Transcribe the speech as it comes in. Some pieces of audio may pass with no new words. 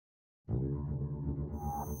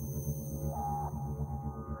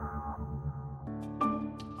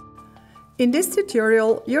In this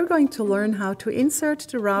tutorial, you're going to learn how to insert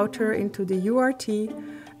the router into the URT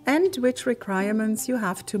and which requirements you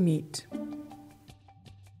have to meet.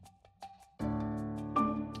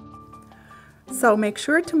 So make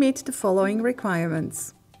sure to meet the following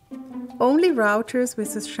requirements. Only routers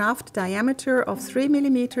with a shaft diameter of 3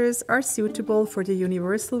 mm are suitable for the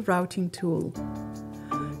universal routing tool.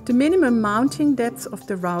 The minimum mounting depth of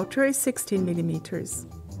the router is 16 mm.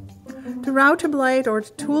 The router blade or the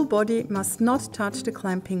tool body must not touch the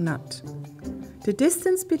clamping nut. The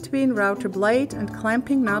distance between router blade and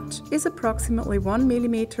clamping nut is approximately 1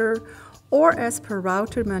 mm or as per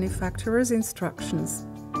router manufacturer's instructions.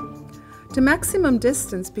 The maximum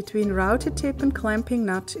distance between router tip and clamping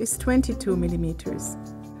nut is 22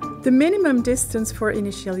 mm. The minimum distance for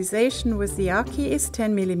initialization with the Aki is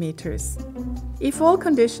 10 mm. If all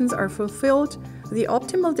conditions are fulfilled, the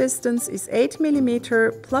optimal distance is 8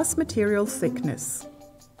 mm plus material thickness.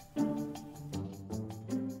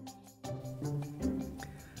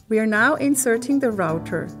 We are now inserting the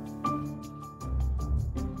router.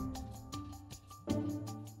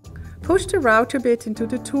 Push the router bit into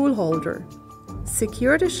the tool holder.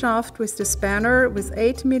 Secure the shaft with the spanner with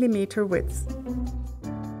 8 mm width.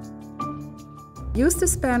 Use the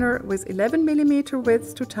spanner with 11 mm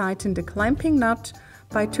width to tighten the clamping nut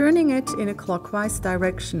by turning it in a clockwise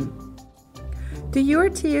direction. The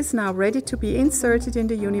URT is now ready to be inserted in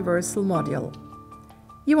the universal module.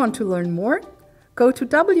 You want to learn more? Go to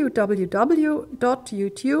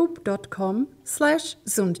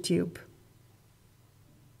www.youtube.com/zundtube.